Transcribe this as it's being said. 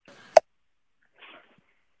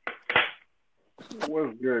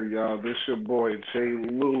What's good, y'all? This your boy Jay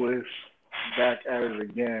Lewis back at it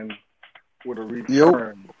again with a Yo,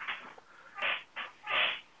 return.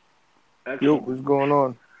 yo, Excellent, what's going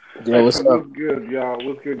on? Yo, what's excellent. up? What's good, y'all?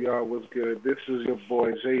 What's good, y'all? What's good? This is your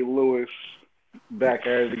boy Jay Lewis back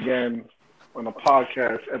at it again on a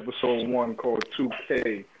podcast, episode one called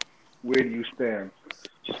 2K. Where do you stand?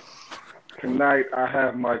 Tonight I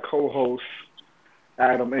have my co-host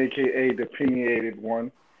Adam, aka the Opinionated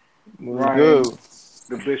One, What's good? Ryan,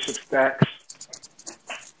 the Bishop Stacks.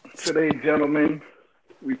 Today, gentlemen,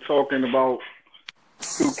 we talking about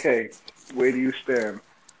 2K. Where do you stand?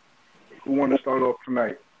 Who want to start off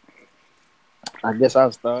tonight? I guess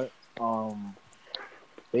I'll start.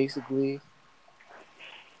 Basically,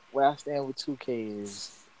 where I stand with 2K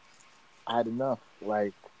is I had enough.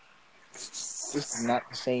 Like, this is not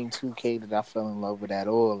the same 2K that I fell in love with at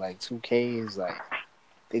all. Like, 2K is like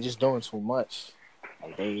they just doing too much.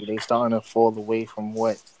 Like, they starting to fall away from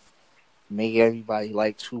what make everybody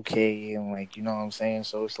like 2K and like you know what I'm saying.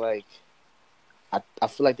 So it's like I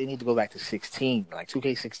feel like they need to go back to 16. Like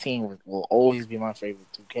 2K16 will always be my favorite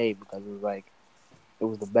 2K because it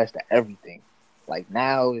was the best at everything. Like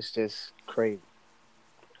now it's just crazy.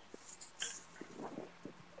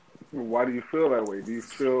 Why do you feel that way? Do you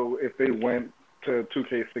feel if they went to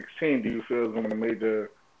 2K16, do you feel it's going to make a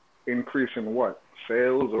increase in what?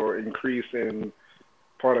 Sales or increase in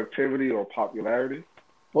productivity or popularity?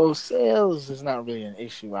 Well, sales is not really an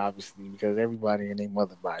issue, obviously, because everybody and their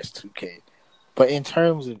mother buys 2K. But in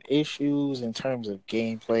terms of issues, in terms of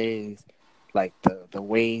gameplay, like the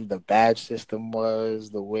way the badge system was,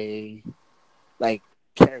 the way like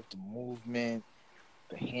character movement,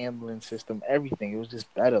 the handling system, everything, it was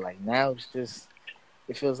just better. Like now it's just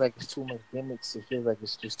it feels like it's too much gimmicks. It feels like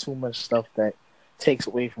it's just too much stuff that takes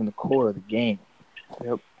away from the core of the game.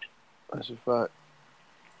 Yep, that's a fact.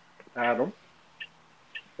 Adam?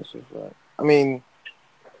 That's a fact. I mean,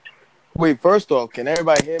 wait. First off, can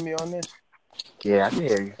everybody hear me on this? Yeah, I can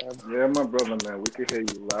hear you. Yeah, my brother, man. We can hear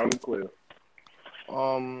you loud and clear.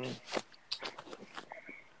 Um,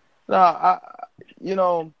 nah, you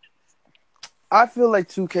know, I feel like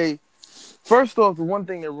 2K. First off, the one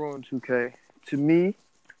thing that ruined 2K to me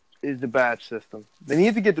is the badge system. They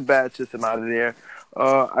need to get the badge system out of there.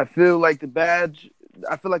 I feel like the badge.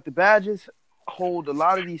 I feel like the badges hold a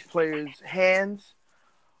lot of these players' hands.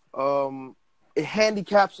 Um, it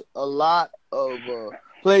handicaps a lot of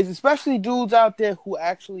players, especially dudes out there who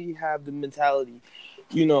actually have the mentality,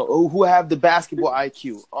 who have the basketball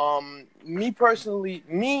IQ. Me personally,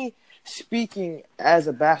 me speaking as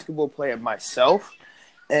a basketball player myself,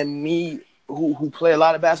 and me who play a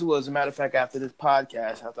lot of basketball. As a matter of fact, after this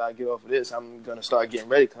podcast, after I get off of this, I'm gonna start getting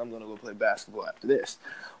ready because I'm gonna go play basketball after this.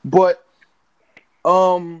 But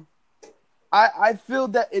um, I feel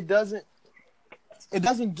that it doesn't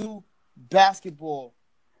do basketball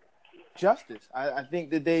justice. I think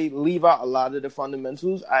that they leave out a lot of the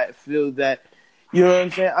fundamentals. I feel that, you know what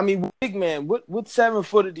I'm saying? I mean, big man, what 7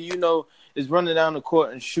 footer do you know is running down the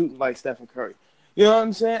court and shooting like Stephen Curry? You know what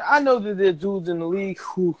I'm saying? I know that there are dudes in the league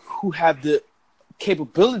who have the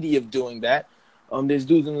capability of doing that. There's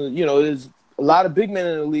dudes in the, there's a lot of big men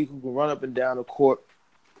in the league who can run up and down the court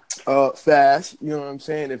fast. You know what I'm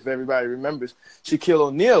saying? If everybody remembers, Shaquille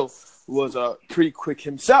O'Neal was pretty quick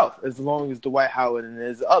himself, as long as Dwight Howard and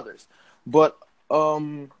there's others. But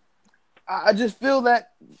I just feel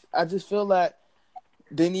that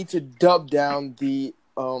they need to dub down the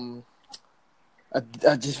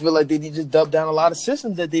I just feel like they need to dub down a lot of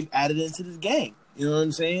systems that they've added into this game. You know what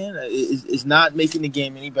I'm saying? It's not making the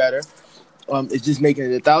game any better. It's just making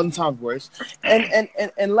it 1,000 times worse.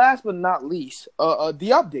 And last but not least, the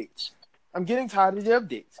updates. I'm getting tired of the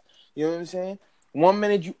updates. You know what I'm saying? 1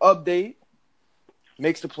 minute you update,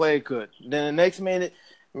 makes the player good. Then the next minute,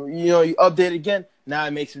 you update again. Now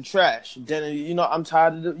it makes him trash. Then I'm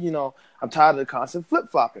tired of the constant flip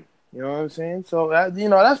flopping. You know what I'm saying? So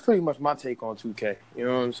that's pretty much my take on 2K. You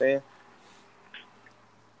know what I'm saying?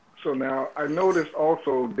 So now I noticed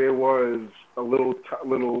also there was a little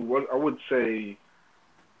what I would say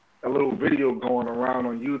a little video going around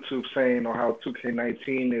on YouTube saying on how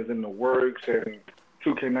 2K19 is in the works and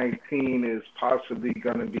 2K19 is possibly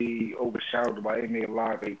going to be overshadowed by NBA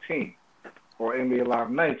Live 18 or NBA Live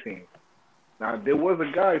 19. Now there was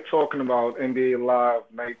a guy talking about NBA Live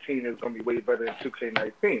 19 is going to be way better than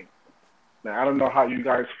 2K19. Now I don't know how you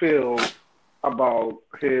guys feel about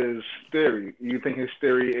his theory. You think his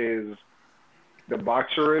theory is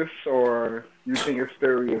debaucherous, or you think his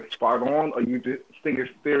theory is spot on, or you think his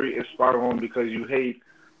theory is spot on because you hate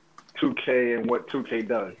 2K and what 2K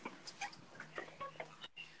does?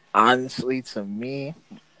 Honestly, to me,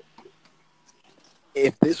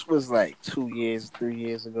 if this was like 2 years, 3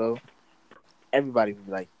 years ago, everybody would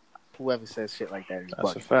be like, whoever says shit like that is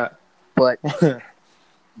That's a bugging. fact. But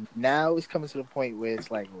now it's coming to the point where it's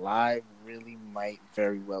like live really might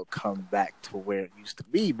very well come back to where it used to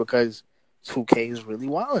be because 2K is really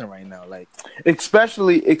wilding right now. Like,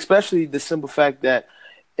 especially the simple fact that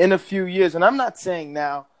in a few years, and I'm not saying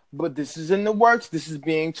now, but this is in the works. This is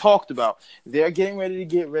being talked about. They're getting ready to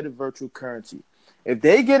get rid of virtual currency. If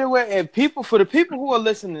they get away, for the people who are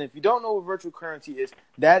listening, if you don't know what virtual currency is,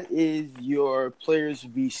 that is your player's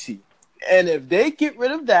VC. And if they get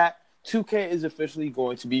rid of that, 2K is officially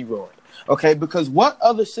going to be ruined. Okay, because what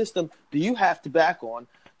other system do you have to back on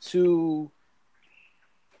to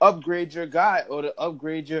upgrade your guy or to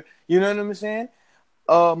upgrade your, you know what I'm saying?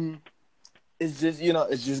 It's just,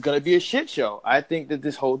 it's just going to be a shit show. I think that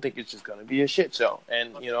this whole thing is just going to be a shit show.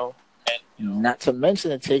 And, not to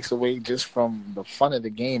mention it takes away just from the fun of the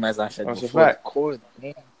game, as I said that's before, a the fact. core of the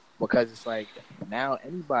game. Because it's like now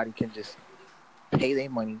anybody can just pay their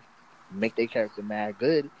money, make their character mad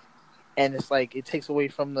good, and it's like it takes away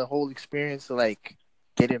from the whole experience of like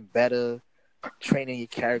getting better, training your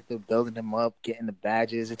character, building them up, getting the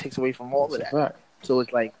badges. It takes away from all That's of a that. fact. So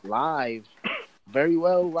it's like live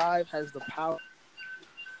has the power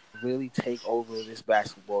to really take over this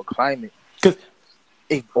basketball climate. Because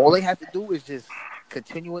all they have to do is just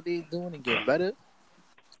continue what they're doing and get better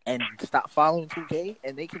and stop following 2K,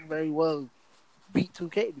 and they can very well beat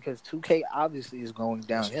 2K because 2K obviously is going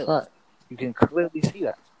downhill. You can clearly see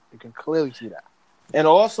that. And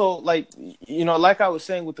also, like I was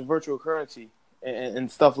saying with the virtual currency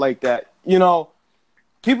and stuff like that,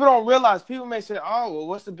 people don't realize. People may say, "Oh, well,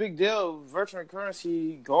 what's the big deal? Virtual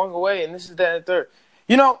currency going away, and this is that and third."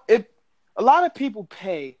 If a lot of people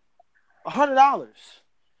pay $100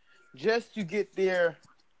 just to get their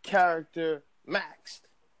character maxed,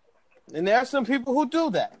 and there are some people who do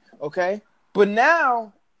that. Okay, but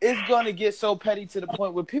now it's going to get so petty to the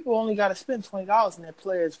point where people only got to spend $20 and their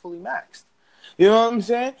player is fully maxed. You know what I'm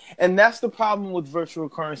saying? And that's the problem with virtual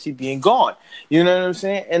currency being gone. You know what I'm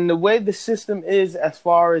saying? And the way the system is as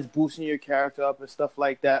far as boosting your character up and stuff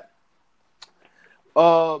like that,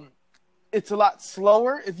 it's a lot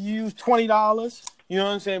slower if you use $20. You know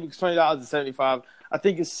what I'm saying? Because $20 is 75. I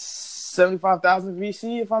think it's 75,000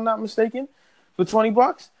 VC if I'm not mistaken for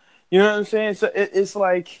 $20. You know what I'm saying? So it's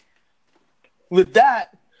like with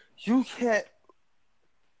that, you can't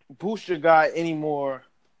boost your guy anymore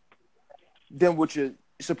than what you're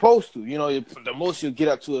supposed to. The most you'll get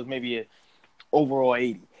up to is maybe an overall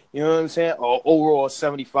 80. You know what I'm saying? Or overall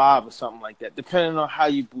 75 or something like that, depending on how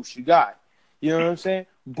you boost your guy. You know what I'm saying?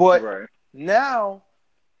 But now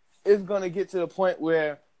it's going to get to the point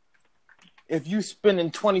where if you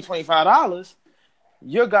spending $20, $25,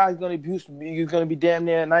 your guy's going to be damn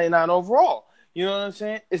near 99 overall. You know what I'm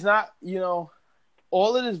saying? It's not,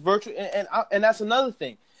 all of this virtual, and that's another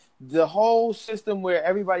thing. The whole system where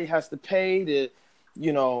everybody has to pay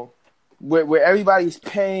where everybody's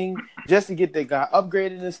paying just to get their guy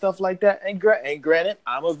upgraded and stuff like that. And granted,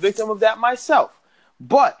 I'm a victim of that myself.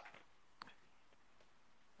 But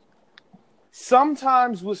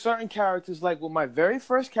sometimes with certain characters, like with my very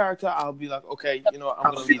first character, I'll be like, okay, I'm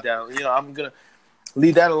going to leave that. I'm going to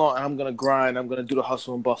leave that alone, and I'm going to grind. I'm going to do the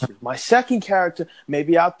hustle and bustle. My second character,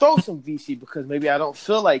 maybe I'll throw some VC because maybe I don't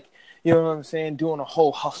feel like, you know what I'm saying, doing a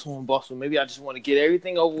whole hustle and bustle. Maybe I just want to get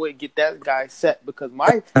everything over with, get that guy set because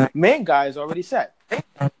my main guy is already set.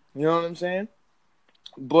 You know what I'm saying?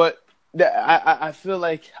 But I feel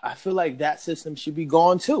like that system should be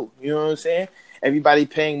gone too. You know what I'm saying? Everybody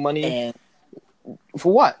paying money and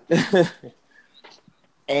for what?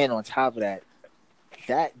 And on top of that,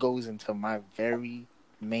 that goes into my very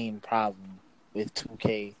main problem with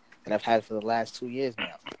 2K that I've had for the last 2 years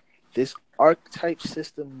now. This archetype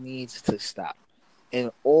system needs to stop.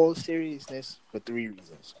 In all seriousness, for 3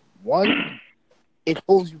 reasons. One, it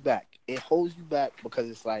holds you back. It holds you back because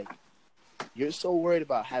it's like you're so worried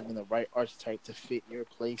about having the right archetype to fit your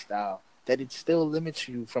play style that it still limits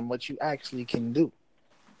you from what you actually can do.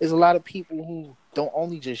 There's a lot of people who don't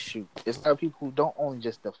only just shoot. There's a lot of people who don't only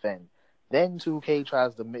just defend. Then 2K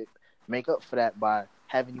tries to make up for that by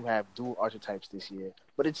having you have dual archetypes this year.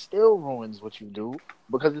 But it still ruins what you do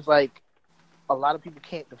because it's like a lot of people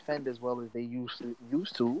can't defend as well as they used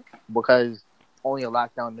to because only a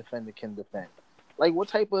lockdown defender can defend. Like, what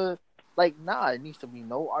type of... Like, it needs to be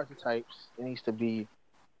no archetypes. It needs to be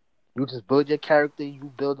you just build your character,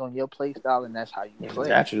 you build on your play style, and that's how you play. It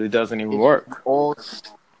naturally doesn't even work.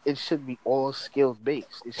 It should be all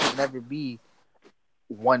skills-based. It should never be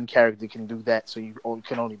one character can do that, so you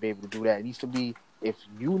can only be able to do that. It needs to be, if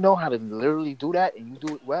you know how to literally do that and you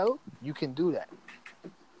do it well, you can do that.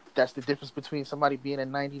 That's the difference between somebody being a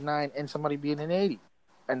 99 and somebody being an 80.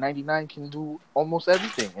 A 99 can do almost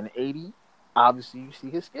everything. An 80, obviously, you see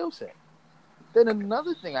his skill set. Then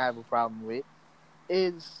another thing I have a problem with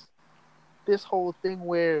is this whole thing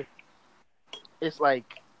where it's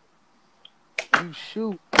like you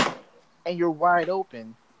shoot and you're wide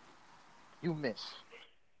open, you miss.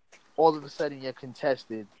 All of a sudden, you're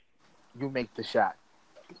contested, you make the shot.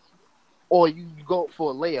 Or you go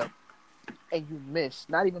for a layup and you miss,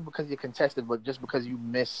 not even because you're contested, but just because you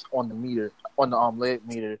miss on the meter, on the layup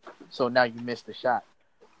meter, so now you miss the shot.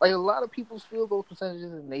 Like, a lot of people's field goal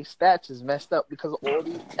percentages and their stats is messed up because of all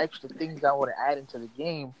these extra things I want to add into the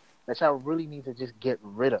game that y'all really need to just get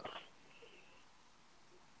rid of.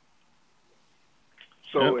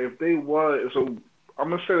 So if they was, so I'm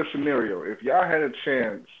gonna set a scenario. If y'all had a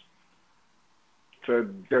chance to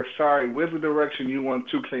decide where's the direction you want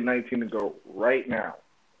 2K19 to go right now,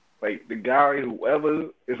 like the guy, whoever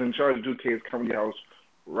is in charge of 2K is coming to your house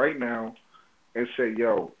right now and say,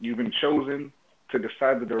 yo, you've been chosen to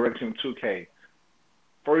decide the direction of 2K.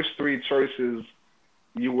 First three choices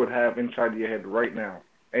you would have inside your head right now.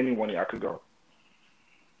 Anyone y'all could go.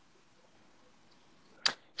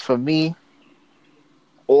 For me,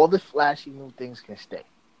 all the flashy new things can stay.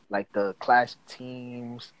 Like the classic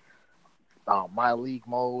teams, my league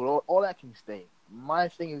mode, all that can stay. My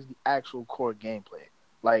thing is the actual core gameplay.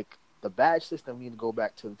 Like, the badge system need to go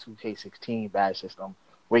back to the 2K16 badge system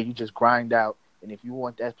where you just grind out, and if you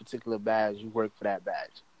want that particular badge, you work for that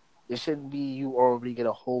badge. It shouldn't be you already get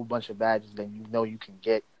a whole bunch of badges that you know you can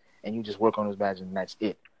get, and you just work on those badges and that's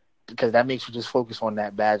it. Because that makes you just focus on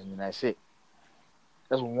that badge and that's it.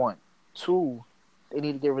 That's one. Two, they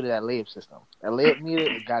need to get rid of that layup system. That layup meter,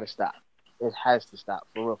 it got to stop. It has to stop,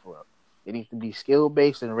 for real, for real. It needs to be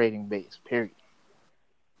skill-based and rating-based, period.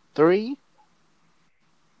 3,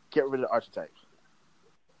 get rid of the archetypes.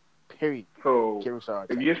 Period. So Get rid of the if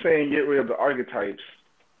archetypes. you're saying get rid of the archetypes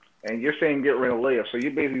and you're saying get rid of layups, so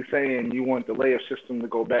you're basically saying you want the layup system to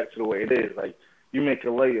go back to the way it is. Like, you make a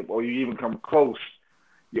layup or you even come close,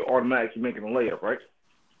 you're automatically making a layup, right?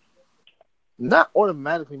 Not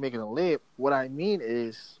automatically making a layup. What I mean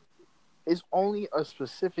is, it's only a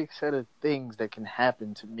specific set of things that can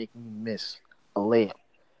happen to make me miss a layup.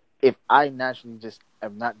 If I naturally just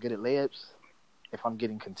am not good at layups, if I'm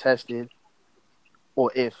getting contested,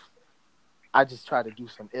 or if I just try to do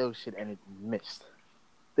some ill shit and it missed.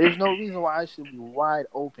 There's no reason why I should be wide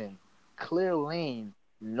open, clear lane,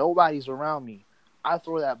 nobody's around me. I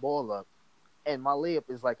throw that ball up, and my layup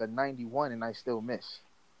is like a 91 and I still miss.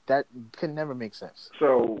 That can never make sense.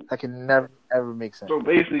 So That can never, ever make sense. so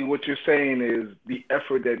basically what you're saying is the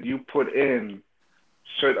effort that you put in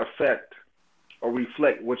should affect or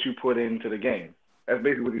reflect what you put into the game. That's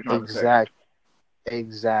basically what you're trying to say.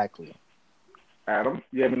 Exactly. Adam,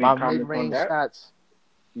 you have any My comments on mid-range that shots,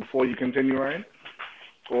 before you continue, Ryan?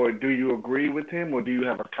 Or do you agree with him, or do you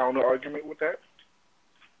have a counter argument with that?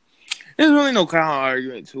 There's really no counter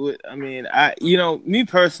argument to it. I mean, me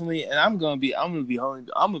personally, and I'm gonna be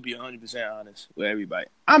 100% honest with everybody.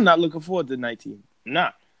 I'm not looking forward to 19.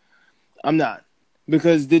 I'm not,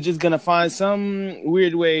 because they're just gonna find some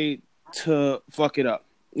weird way to fuck it up.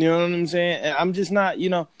 You know what I'm saying? And I'm just not.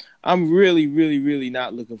 I'm really, really, really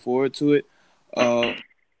not looking forward to it. I'm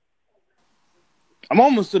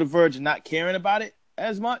almost to the verge of not caring about it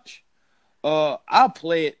as much. I'll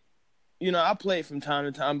play it. I play it from time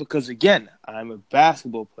to time because, again, I'm a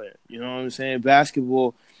basketball player. You know what I'm saying?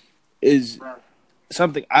 Basketball is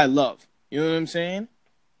something I love. You know what I'm saying?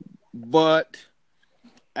 But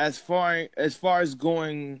as far as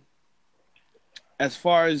going, as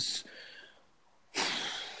far as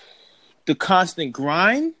the constant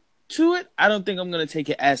grind to it, I don't think I'm gonna take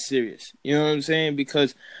it as serious. You know what I'm saying?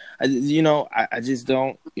 Because I just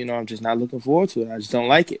don't. I'm just not looking forward to it. I just don't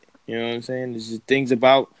like it. You know what I'm saying? There's just things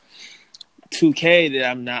about 2K that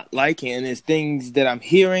I'm not liking, and there's things that I'm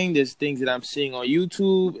hearing, there's things that I'm seeing on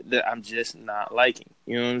YouTube that I'm just not liking.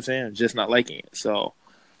 You know what I'm saying? I'm just not liking it. So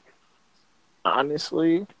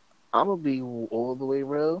honestly, I'm going to be all the way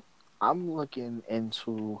real. I'm looking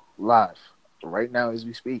into live right now as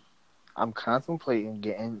we speak. I'm contemplating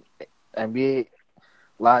getting NBA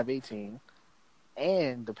Live 18,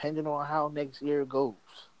 and depending on how next year goes,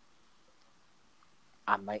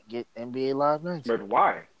 I might get NBA Live 19. But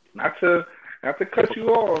why? Not to cut you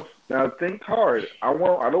off. Now think hard. I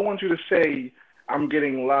don't want you to say I'm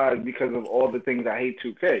getting live because of all the things I hate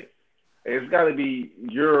 2K. It's got to be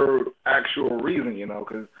your actual reason,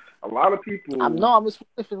 because a lot of people. I'm gonna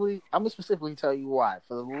specifically tell you why.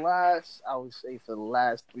 For the last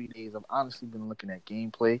 3 days, I've honestly been looking at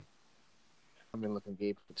gameplay. I've been looking at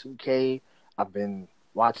gameplay for 2K. I've been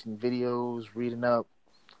watching videos, reading up.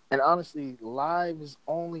 And honestly, live is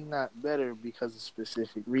only not better because of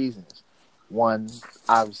specific reasons. One,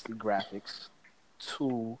 obviously graphics.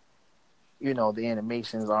 Two, the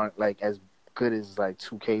animations aren't like as good as like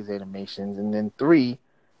 2K's animations. And then three,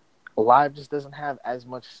 live just doesn't have as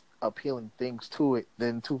much appealing things to it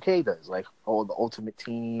than 2K does. Like all the ultimate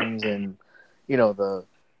teams and the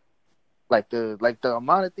the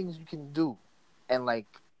amount of things you can do and like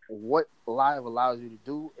what live allows you to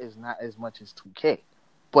do is not as much as 2K.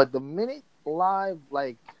 But the minute live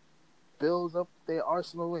like builds up their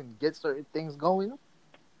arsenal and gets certain things going,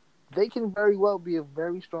 they can very well be a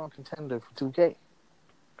very strong contender for 2K.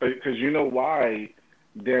 Because you know why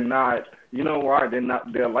they're not. You know why they're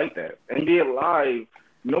not. They're like that. NBA Live.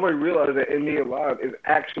 Nobody realizes that NBA Live is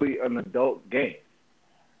actually an adult game.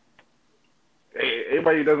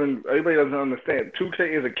 Everybody doesn't. Everybody doesn't understand.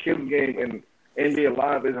 2K is a kid's game, and NBA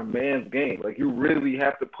Live is a man's game. Like you really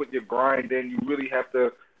have to put your grind in. You really have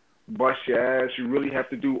to bust your ass. You really have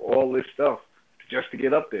to do all this stuff just to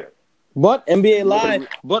get up there. But NBA Nobody. Live,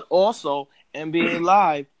 but also NBA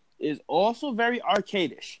Live is also very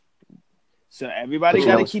arcadish. So everybody But you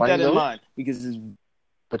got know to what's keep funny that in though? mind because it's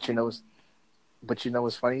But you know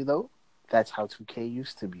what's funny though? That's how 2K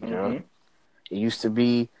used to be, girl. Mm-hmm. It used to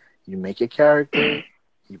be you make your character,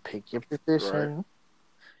 you pick your Right. position,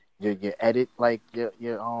 you edit like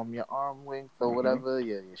your arm length or Mm-hmm. whatever,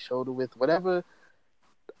 your shoulder width, whatever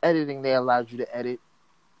editing they allowed you to edit.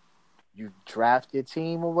 You draft your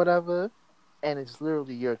team or whatever, and it's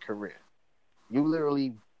literally your career. You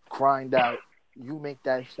literally grind out. You make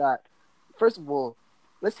that shot. First of all,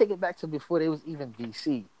 let's take it back to before there was even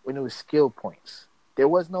VC, when it was skill points. There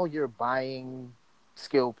was no you're buying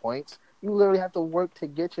skill points. You literally have to work to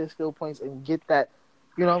get your skill points and get that,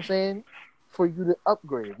 you know what I'm saying, for you to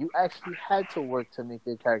upgrade. You actually had to work to make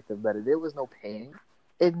your character better. There was no paying.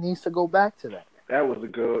 It needs to go back to that. That was a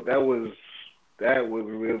good. That was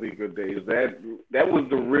really good days. That was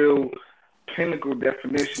the real pinnacle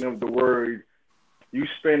definition of the word. You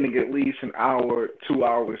spending at least an hour, 2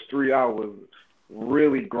 hours, 3 hours,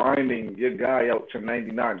 really grinding your guy out to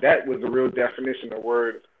 99. That was the real definition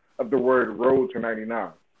of the word road to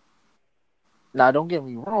 99. Now, don't get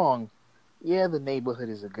me wrong. Yeah, the neighborhood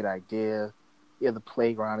is a good idea. Yeah, the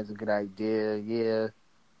playground is a good idea. Yeah,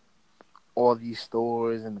 all these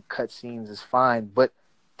stores and the cutscenes is fine, but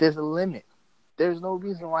there's a limit. There's no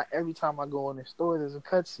reason why every time I go in the store there's a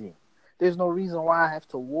cutscene. There's no reason why I have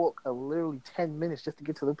to walk literally 10 minutes just to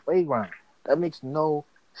get to the playground. That makes no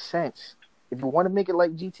sense. If you want to make it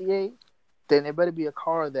like GTA, then there better be a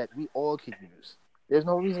car that we all can use. There's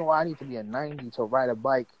no reason why I need to be a 90 to ride a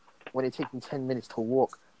bike when it takes me 10 minutes to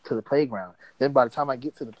walk to the playground. Then by the time I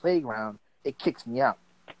get to the playground, it kicks me out.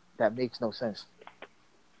 That makes no sense.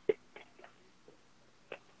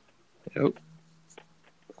 Yep.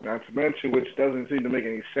 Not to mention, which doesn't seem to make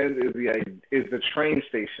any sense, is the train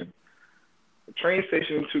station. The train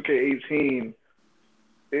station in 2K18.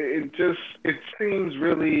 It seems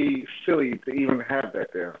really silly to even have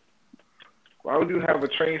that there. Why would you have a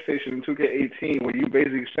train station in 2K18 where you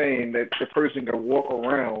basically saying that the person can walk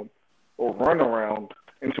around or run around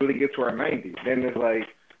until they get to our 90? Then it's like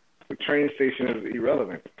the train station is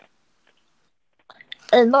irrelevant.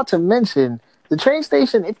 And not to mention, the train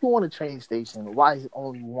station, if you want a train station, why is it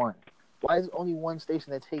only one? Why is it only one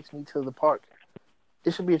station that takes me to the park?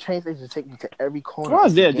 There should be a train station to take me to every corner why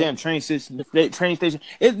is of the there a game. damn train station? Train station.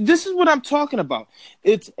 This is what I'm talking about.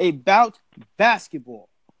 It's about basketball.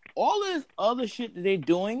 All this other shit that they're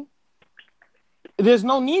doing, there's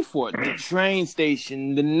no need for it. The train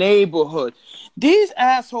station, the neighborhood. These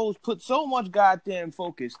assholes put so much goddamn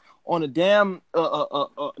focus on the damn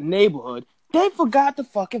neighborhood, they forgot the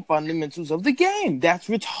fucking fundamentals of the game. That's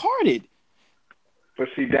retarded. But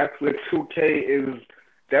see, that's what 2K is.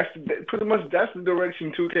 Pretty much that's the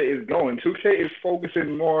direction 2K is going. 2K is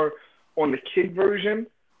focusing more on the kid version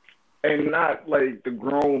and not like the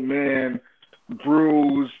grown man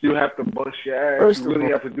bruise. You have to bust your ass. First You of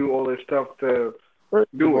really all, have to do all this stuff to first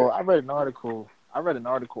of do all, it. I read an article. I read an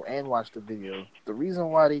article and watched a video. The reason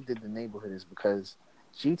why they did the neighborhood is because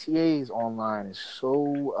GTA's online is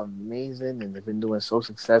so amazing and they've been doing so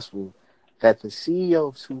successful that the CEO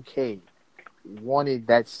of 2K wanted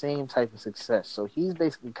that same type of success. So he's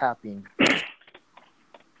basically copying.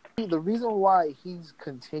 The reason why he's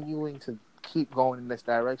continuing to keep going in this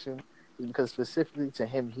direction is because specifically to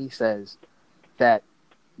him, he says that,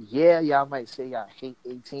 yeah, y'all might say y'all hate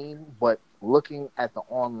 18, but looking at the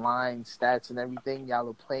online stats and everything, y'all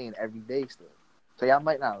are playing every day still. So y'all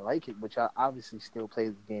might not like it, but y'all obviously still play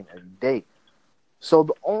the game every day. So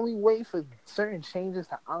the only way for certain changes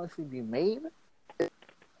to honestly be made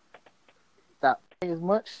as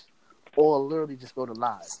much, or literally just go to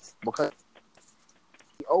live. Because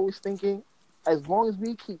he's always thinking, as long as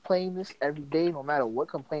we keep playing this every day, no matter what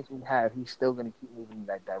complaints we have, he's still going to keep moving in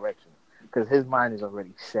that direction. Because his mind is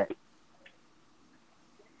already set.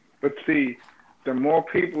 But see, the more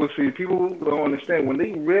people don't understand when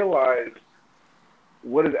they realize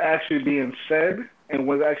what is actually being said and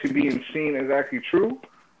what's actually being seen as actually true,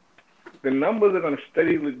 the numbers are going to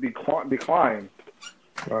steadily decline.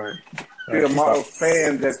 Right. The amount of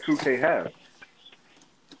fans that 2K has.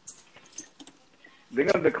 They're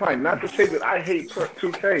going to decline. Not to say that I hate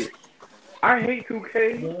 2K. I hate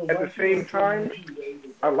 2K. At the same time,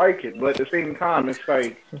 I like it. But at the same time, it's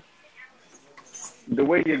like the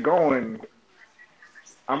way you're going,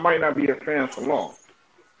 I might not be a fan for long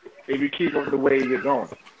if you keep up the way you're going.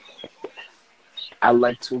 I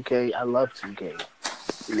like 2K. I love 2K.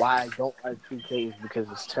 Why I don't like 2K is because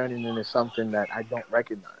it's turning into something that I don't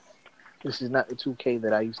recognize. This is not the 2K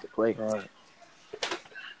that I used to play. Right.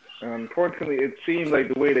 Unfortunately, it seems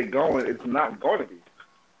like the way they're going, it's not going to be.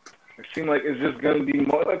 It seems like it's just going to be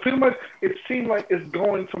more. Like pretty much, it seems like it's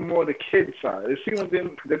going to more the kid side. It seems like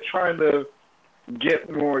they're trying to get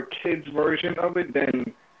more kids version of it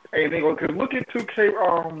than anything. Because look at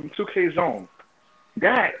 2K Zone.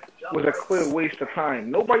 That was a clear waste of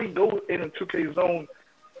time. Nobody goes in a 2K Zone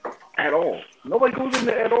at all. Nobody goes in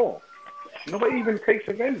there at all. Nobody even takes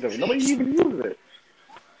advantage of it. Nobody even uses it.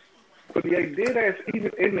 But the idea that it's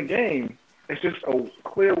even in the game, it's just a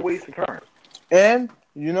clear waste of time. And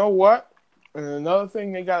you know what? And another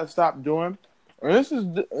thing they got to stop doing, and this is,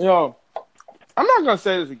 I'm not going to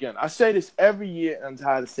say this again. I say this every year, and I'm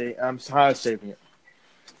tired of saying it.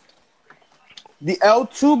 The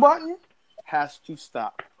L2 button has to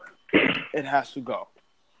stop. It has to go.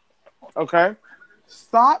 Okay?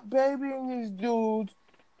 Stop babying these dudes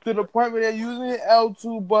to the point where they're using the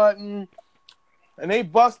L2 button and they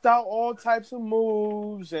bust out all types of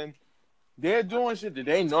moves and they're doing shit that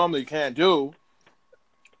they normally can't do.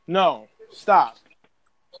 No, stop.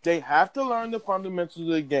 They have to learn the fundamentals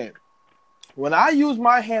of the game. When I use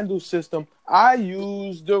my handle system, I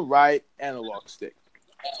use the right analog stick.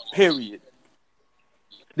 Period.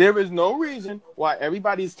 There is no reason why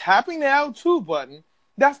everybody's tapping the L2 button.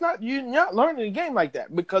 You're not learning the game like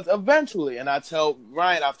that because eventually, and I tell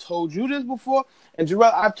Ryan, I've told you this before, and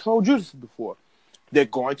Jarrell, I've told you this before, they're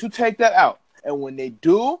going to take that out. And when they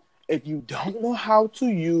do, if you don't know how to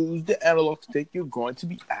use the analog stick, you're going to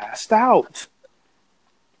be asked out.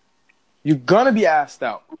 You're going to be asked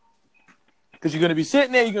out. Because you're going to be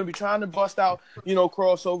sitting there, you're going to be trying to bust out,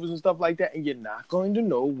 crossovers and stuff like that, and you're not going to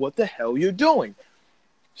know what the hell you're doing.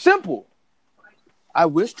 Simple. I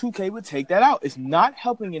wish 2K would take that out. It's not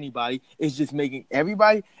helping anybody. It's just making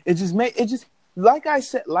everybody. Like I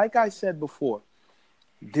said before.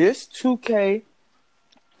 This 2K,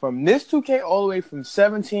 from this 2K all the way from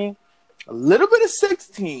 17, a little bit of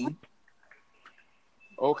 16.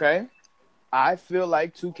 Okay, I feel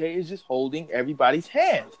like 2K is just holding everybody's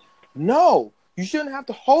hands. No, you shouldn't have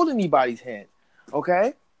to hold anybody's hand.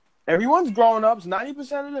 Okay, everyone's grown ups.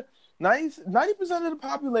 90% of the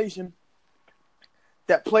population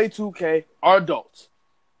that play 2K are adults.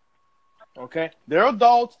 Okay? They're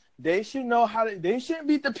adults. They should know they shouldn't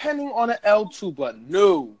be depending on an L2 button.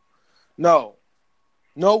 No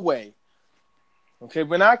way. Okay?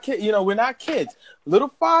 We're not kids. Little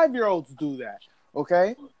 5-year-olds do that.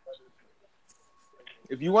 Okay?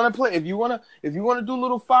 If you want to do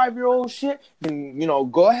little 5-year-old shit, then,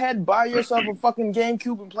 go ahead and buy yourself a fucking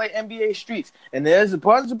GameCube and play NBA Streets. And there's a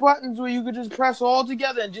bunch of buttons where you could just press all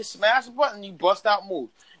together and just smash a button and you bust out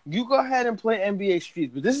moves. You go ahead and play NBA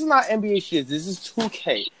Streets. But this is not NBA Streets. This is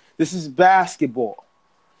 2K. This is basketball.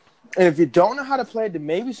 And if you don't know how to play it, then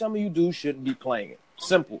maybe some of you dudes shouldn't be playing it.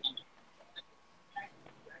 Simple.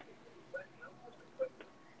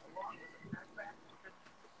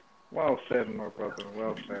 Well said, my brother.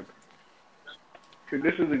 Well said. See,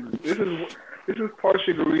 this is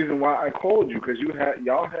partially the reason why I called you, because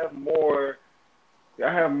y'all have more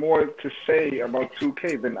to say about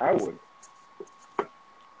 2K than I would.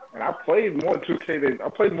 And I played more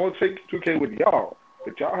 2K with y'all,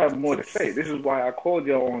 but y'all have more to say. This is why I called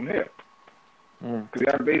y'all on here, because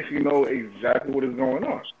y'all basically know exactly what is going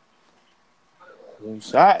on.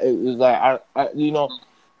 It's like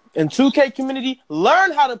in 2K community,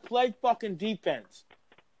 learn how to play fucking defense.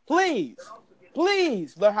 Please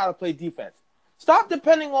learn how to play defense. Stop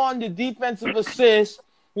depending on the defensive assist,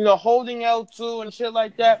 holding L2 and shit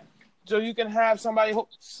like that, so you can have somebody.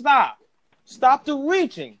 Stop the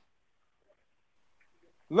reaching.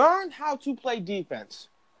 Learn how to play defense.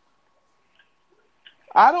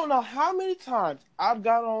 I don't know how many times I've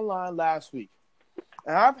got online last week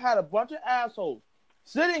And I've had a bunch of assholes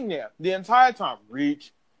sitting there the entire time.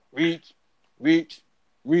 Reach, reach, reach,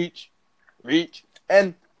 reach, reach.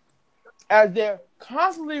 And as they're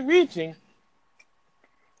constantly reaching,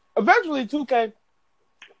 eventually 2K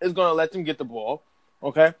is going to let them get the ball.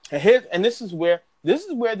 Okay? And this is where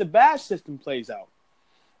the badge system plays out.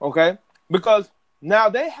 Okay? Because now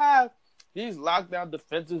they have these lockdown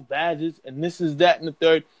defensive badges and this is that and the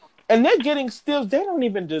third. And they're getting steals they don't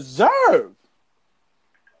even deserve.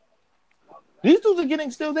 These dudes are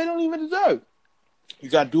getting steals they don't even deserve. You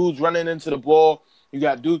got dudes running into the ball. You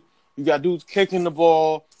got dudes kicking the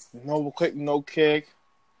ball. No kick, no kick.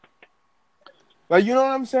 Like, you know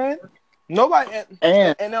what I'm saying? Nobody.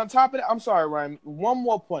 And on top of that, I'm sorry, Ryan. One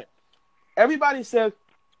more point. Everybody says,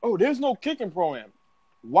 "Oh, there's no kicking pro-am."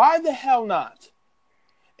 Why the hell not?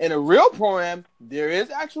 In a real pro-am, there is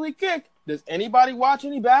actually kick. Does anybody watch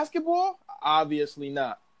any basketball? Obviously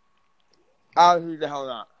not. Obviously the hell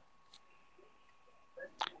not.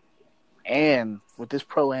 And with this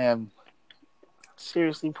pro-am,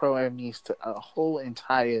 seriously, pro-am needs a whole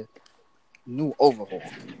entire new overhaul.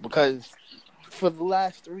 Because for the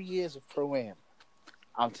last 3 years of pro-am,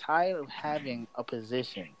 I'm tired of having a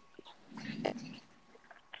position that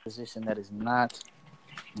is not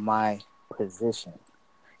my position.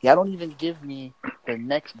 Y'all don't even give me the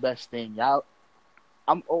next best thing.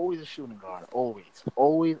 I'm always a shooting guard. Always.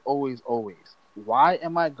 Always, always, always. Why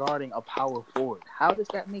am I guarding a power forward? How does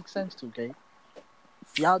that make sense, 2K?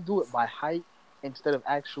 Y'all do it by height instead of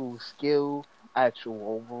actual skill,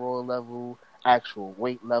 actual overall level, actual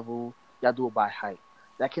weight level. Y'all do it by height.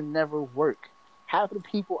 That can never work. Half of the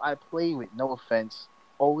people I play with, no offense,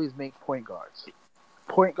 always make point guards.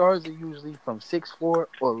 Point guards are usually from 6'4"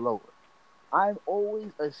 or lower. I'm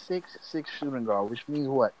always a 6'6" shooting guard, which means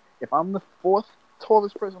what? If I'm the fourth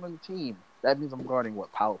tallest person on the team, that means I'm guarding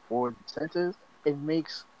what? Power forward centers? It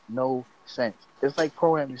makes no sense. It's like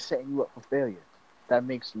pro-am is setting you up for failure. That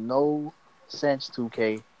makes no sense,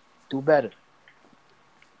 2K. Do better.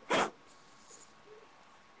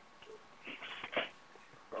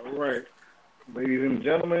 All right. Ladies and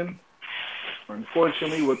gentlemen,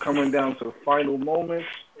 unfortunately, we're coming down to the final moments,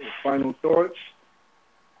 the final thoughts.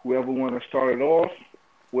 Whoever want to start it off,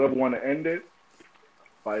 whoever want to end it,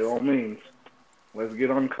 by all means, let's get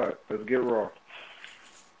uncut. Let's get raw.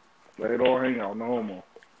 Let it all hang out. No homo.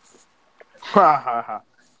 Ha ha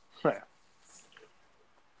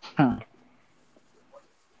ha.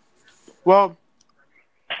 Well,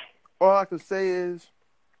 all I can say is,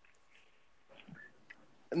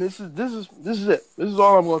 and this is it. This is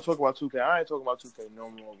all I'm going to talk about 2K. I ain't talking about 2K no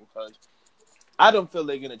more because I don't feel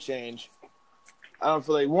they're going to change. I don't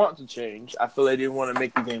feel they want to change. I feel they didn't want to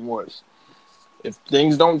make the game worse. If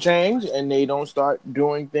things don't change and they don't start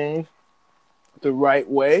doing things the right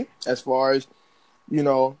way, as far as,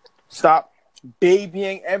 stop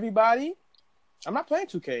babying everybody, I'm not playing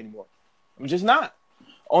 2K anymore. I'm just not.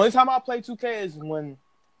 Only time I play 2K is when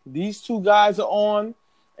these two guys are on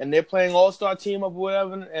and they're playing All-Star Team Up or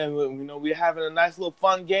whatever, and we're having a nice little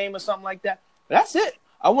fun game or something like that. But that's it.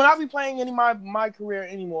 I will not be playing any of my career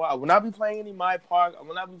anymore. I will not be playing any My Park. I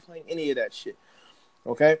will not be playing any of that shit.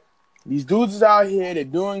 Okay? These dudes is out here. They're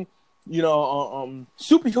doing,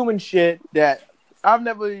 superhuman shit that I've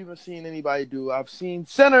never even seen anybody do. I've seen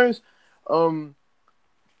centers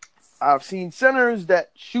that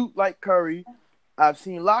shoot like Curry. I've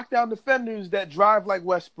seen lockdown defenders that drive like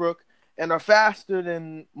Westbrook and are faster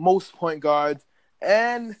than most point guards.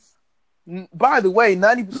 And by the way,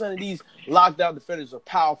 90% of these lockdown defenders are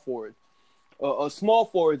power forwards, or small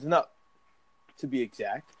forwards and up, to be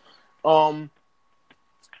exact.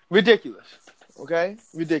 Ridiculous. Okay?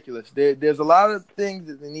 Ridiculous. There's a lot of things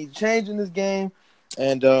that they need to change in this game,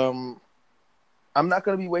 and I'm not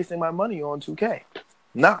going to be wasting my money on 2K.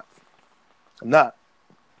 I'm not.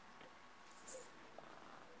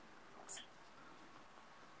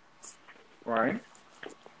 Right?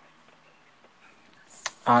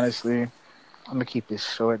 Honestly, I'm going to keep this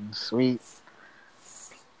short and sweet.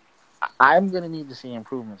 I'm going to need to see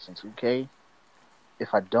improvements in 2K.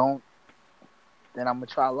 If I don't, then I'm going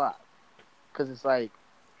to try live. Because it's like,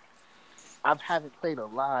 I haven't played a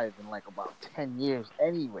live in like about 10 years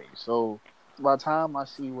anyway. So by the time I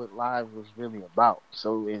see what live was really about.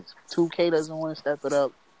 So if 2K doesn't want to step it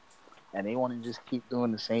up and they want to just keep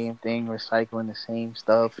doing the same thing, recycling the same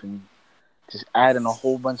stuff and just adding a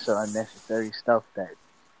whole bunch of unnecessary stuff that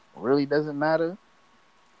really doesn't matter,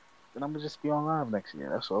 then I'm going to just be on live next year.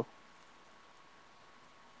 That's all.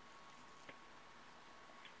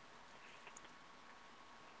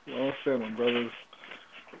 Well said, my brothers.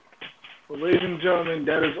 Well, ladies and gentlemen,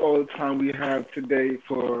 that is all the time we have today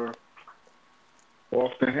for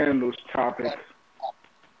Off the handles topic.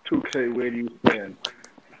 2K, where do you stand?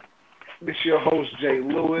 This your host, Jay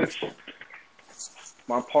Lewis.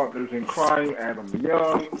 My partners in crime, Adam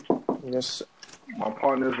Young. Yes. My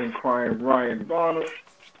partners in crime, Ryan Bonner.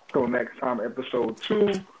 Till next time, episode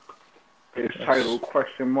 2 is titled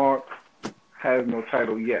question mark, has no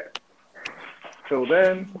title yet. Till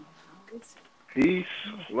then, peace,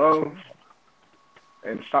 love,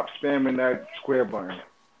 and stop spamming that square button.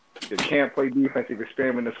 You can't play defense if you're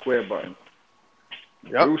spamming the square button.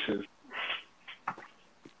 Yep. Deuces.